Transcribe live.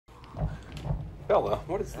Bella,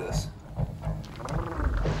 what is this?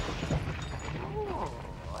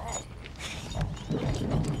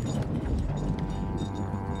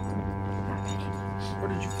 Where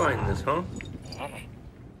did you find this, huh?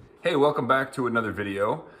 Hey, welcome back to another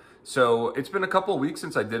video. So it's been a couple of weeks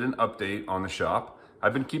since I did an update on the shop.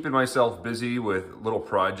 I've been keeping myself busy with little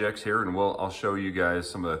projects here, and I'll show you guys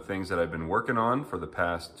some of the things that I've been working on for the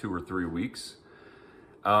past 2 or 3 weeks.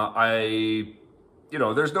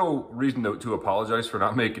 There's no reason to apologize for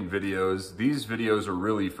not making videos. These videos are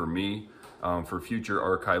really for me, for future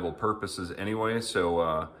archival purposes anyway.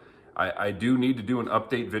 So I do need to do an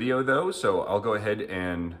update video though, so I'll go ahead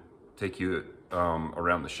and take you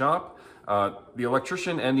around the shop. The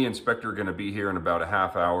electrician and the inspector are going to be here in about a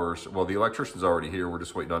half hour. Well, the electrician's already here. We're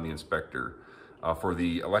just waiting on the inspector for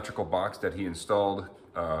the electrical box that he installed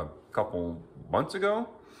a couple months ago.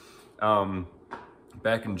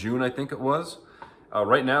 Back in June, I think it was.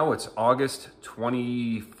 Right now, it's August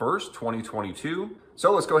 21st, 2022.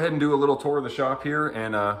 So let's go ahead and do a little tour of the shop here,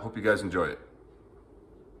 and hope you guys enjoy it.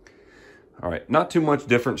 All right, not too much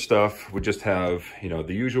different stuff. We just have,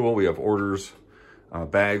 the usual. We have orders,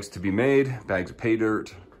 bags to be made, bags of pay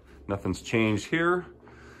dirt. Nothing's changed here.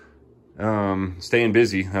 Staying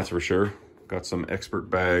busy, that's for sure. Got some expert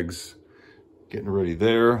bags getting ready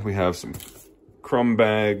there. We have some crumb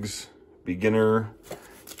bags, beginner,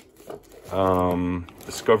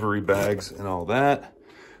 discovery bags and all that.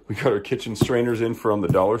 We got our kitchen strainers in from the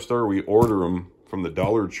dollar store. We order them from the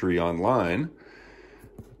Dollar Tree online.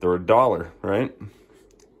 They're $1, right?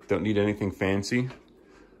 Don't need anything fancy.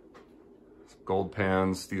 Gold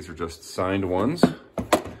pans, these are just signed ones.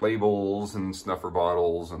 Labels and snuffer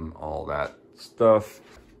bottles and all that stuff.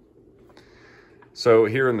 So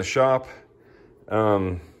here in the shop,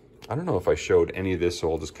 I don't know if I showed any of this,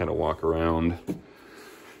 so I'll just kind of walk around.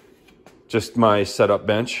 Just my setup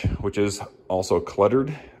bench, which is also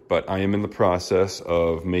cluttered, but I am in the process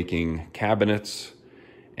of making cabinets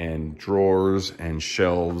and drawers and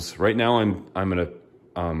shelves. Right now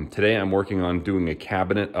today I'm working on doing a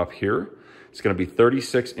cabinet up here. It's gonna be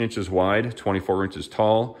 36 inches wide, 24 inches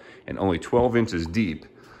tall, and only 12 inches deep.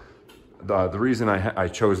 The reason I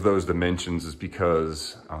chose those dimensions is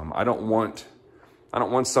because I don't want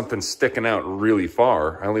something sticking out really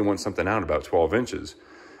far. I only want something out about 12 inches.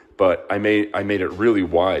 But I made it really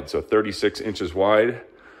wide, so 36 inches wide.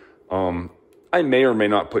 I may or may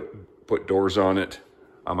not put doors on it.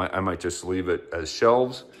 I might just leave it as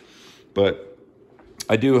shelves. But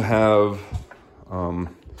I do have, and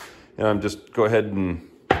I'm just go ahead and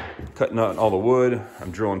cutting out all the wood.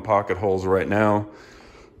 I'm drilling pocket holes right now.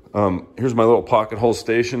 Here's my little pocket hole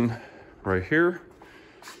station right here.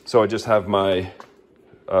 So I just have my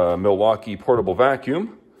Milwaukee portable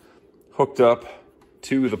vacuum hooked up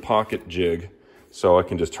to the pocket jig, so I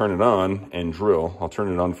can just turn it on and drill. I'll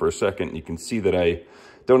turn it on for a second. You can see that I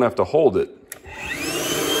don't have to hold it.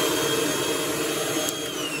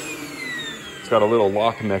 It's got a little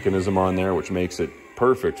lock mechanism on there, which makes it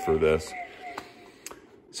perfect for this.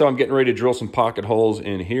 So I'm getting ready to drill some pocket holes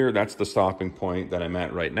in here. That's the stopping point that I'm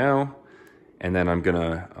at right now. And then I'm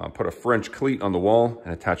gonna put a French cleat on the wall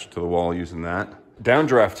and attach it to the wall using that.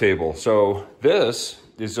 Downdraft table. So this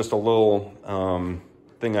is just a little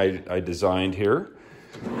thing I designed here.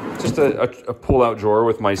 Just a pull-out drawer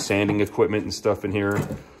with my sanding equipment and stuff in here.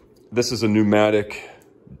 This is a pneumatic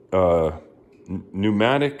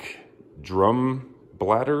drum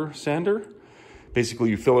bladder sander.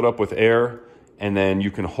 Basically, you fill it up with air, and then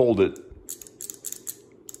you can hold it.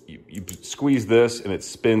 You squeeze this, and it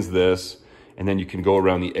spins this, and then you can go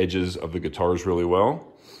around the edges of the guitars really well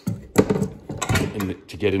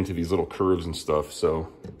to get into these little curves and stuff. So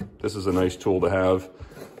this is a nice tool to have.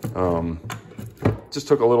 Just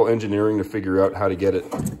took a little engineering to figure out how to get it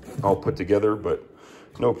all put together, but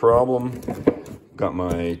no problem. Got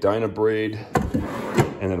my Dynabraid,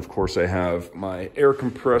 and then of course I have my air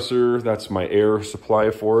compressor. That's my air supply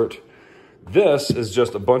for it. This is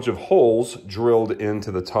just a bunch of holes drilled into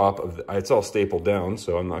the top of the, it's all stapled down,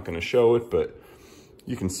 so I'm not going to show it, but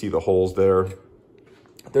you can see the holes there.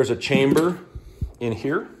 There's a chamber in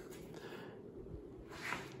here,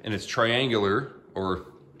 and it's triangular or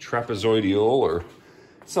trapezoidal or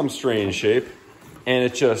some strange shape, and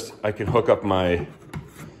it just, I can hook up my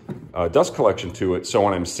dust collection to it, so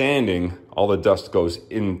when I'm sanding, all the dust goes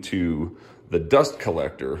into the dust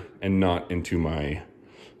collector and not into my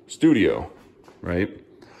studio, right?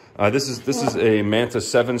 This is a Manta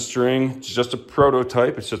 7-string. It's just a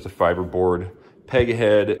prototype. It's just a fiberboard peg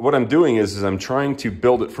head. What I'm doing is I'm trying to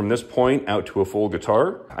build it from this point out to a full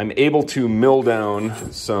guitar. I'm able to mill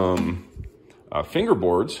down some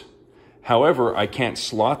fingerboards. However, I can't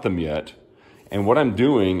slot them yet. And what I'm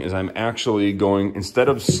doing is I'm actually going, instead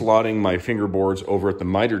of slotting my fingerboards over at the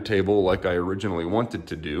miter table like I originally wanted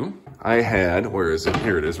to do, I had, where is it?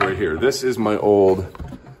 Here it is, right here. This is my old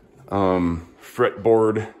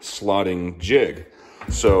fretboard slotting jig.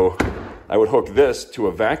 So I would hook this to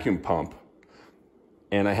a vacuum pump,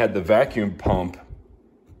 and I had the vacuum pump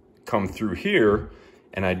come through here,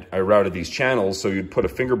 and I routed these channels so you'd put a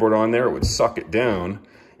fingerboard on there, it would suck it down,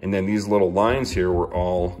 and then these little lines here were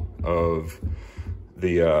all of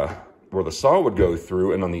the where the saw would go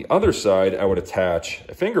through, and on the other side I would attach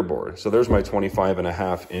a fingerboard. So there's my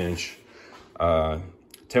 25.5 inch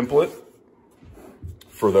template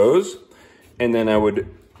for those. And then I would,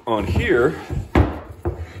 on here,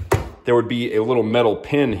 there would be a little metal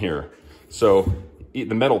pin here. So the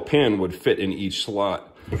metal pin would fit in each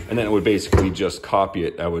slot, and then it would basically just copy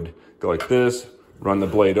it. I would go like this, run the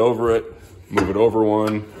blade over it, move it over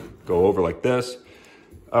one, go over like this.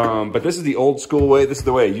 But this is the old school way. This is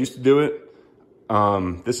the way I used to do it.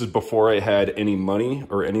 This is before I had any money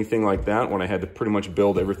or anything like that, when I had to pretty much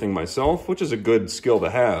build everything myself, which is a good skill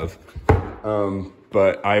to have.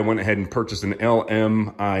 But I went ahead and purchased an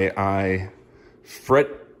LMII fret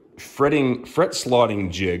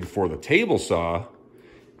slotting jig for the table saw.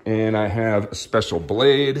 And I have a special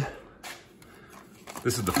blade.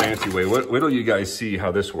 This is the fancy way. Wait till you guys see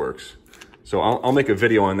how this works. So I'll make a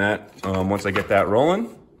video on that once I get that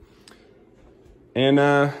rolling. And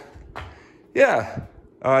yeah,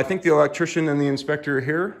 I think the electrician and the inspector are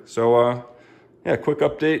here. So yeah, quick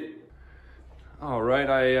update. All right,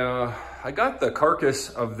 I got the carcass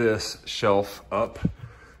of this shelf up.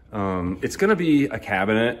 It's gonna be a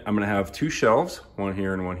cabinet. I'm gonna have 2 shelves, one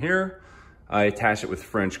here and one here. I attach it with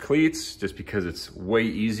French cleats just because it's way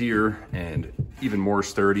easier and even more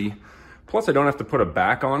sturdy. Plus I don't have to put a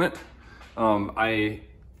back on it. I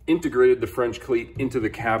integrated the French cleat into the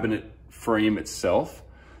cabinet frame itself.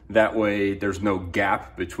 That way there's no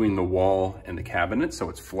gap between the wall and the cabinet, so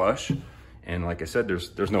it's flush. And like I said,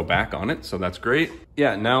 there's no back on it, so that's great.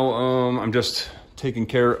 Yeah, now I'm just taking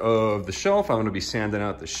care of the shelf. I'm gonna be sanding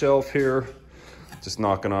out the shelf here, just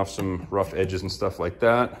knocking off some rough edges and stuff like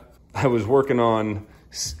that. I was working on,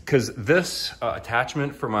 because this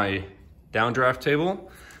attachment for my downdraft table,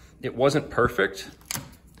 it wasn't perfect.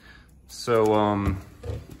 So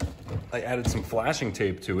I added some flashing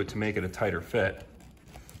tape to it to make it a tighter fit.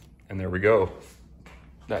 And there we go.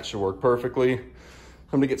 That should work perfectly.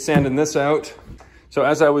 I'm gonna get sanding this out. So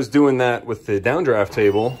as I was doing that with the downdraft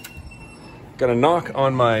table, got a knock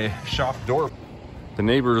on my shop door. The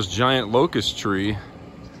neighbor's giant locust tree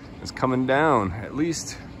is coming down. At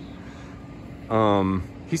least,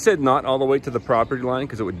 he said not all the way to the property line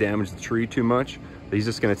because it would damage the tree too much. But he's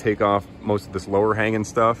just gonna take off most of this lower hanging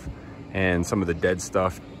stuff and some of the dead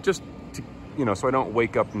stuff, just to, you know, so I don't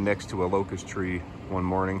wake up next to a locust tree one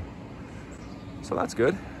morning. So that's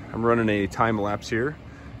good. I'm running a time lapse here,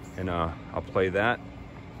 and I'll play that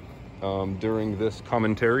during this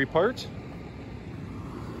commentary part.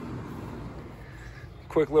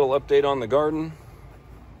 Quick little update on the garden.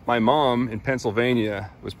 My mom in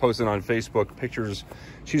Pennsylvania was posting on Facebook pictures.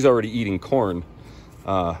 She's already eating corn.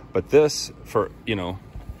 But this, for, you know,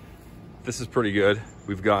 this is pretty good.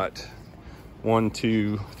 We've got 1,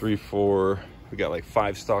 2, 3, 4. We got like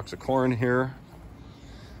 5 stalks of corn here.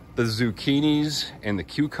 The zucchinis and the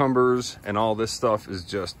cucumbers and all this stuff is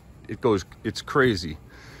just, it's crazy.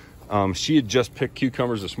 She had just picked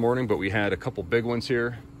cucumbers this morning, but we had a couple big ones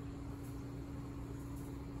here.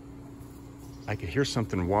 I could hear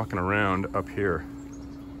something walking around up here.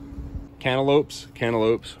 Cantaloupes,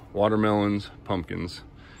 watermelons, pumpkins.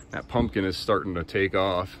 That pumpkin is starting to take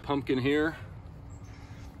off. Pumpkin here.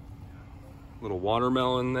 Little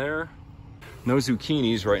watermelon there. No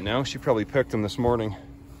zucchinis right now. She probably picked them this morning.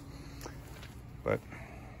 But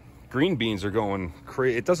green beans are going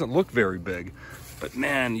crazy. It doesn't look very big, but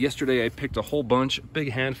man, yesterday I picked a whole bunch, a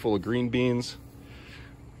big handful of green beans.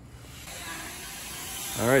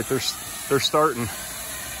 All right, they're starting.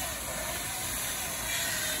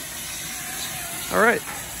 All right,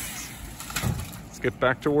 let's get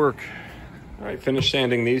back to work. All right, finished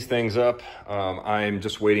sanding these things up. I'm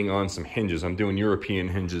just waiting on some hinges. I'm doing European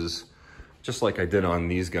hinges, just like I did on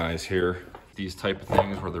these guys here. These type of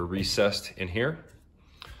things where they're recessed in here.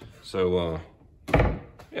 So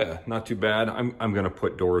yeah, not too bad. I'm gonna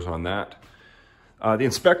put doors on that. The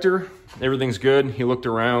inspector, everything's good. He looked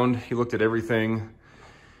around, he looked at everything.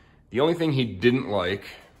 The only thing he didn't like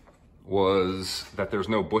was that there's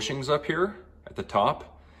no bushings up here at the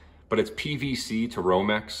top, but it's PVC to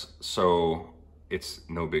Romex, so it's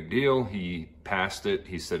no big deal. He passed it,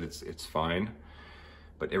 he said it's fine,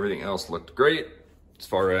 but everything else looked great. as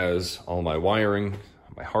far as all my wiring,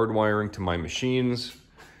 my hard wiring to my machines.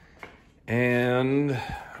 And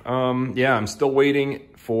yeah, I'm still waiting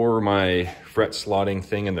for my fret slotting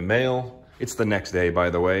thing in the mail. It's the next day, by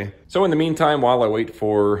the way. So in the meantime, while I wait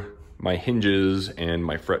for my hinges and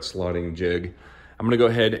my fret slotting jig, I'm gonna go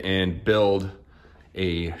ahead and build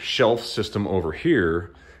a shelf system over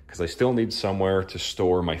here because I still need somewhere to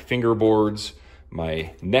store my fingerboards,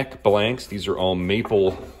 my neck blanks. These are all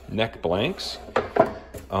maple neck blanks,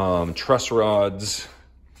 truss rods,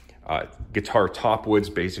 guitar top woods,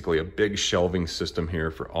 basically a big shelving system here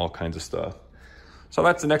for all kinds of stuff. So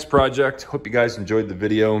that's the next project. Hope you guys enjoyed the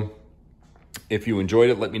video. If you enjoyed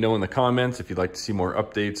it, let me know in the comments. If you'd like to see more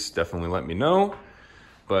updates, definitely let me know.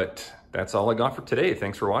 But that's all I got for today.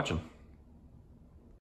 Thanks for watching.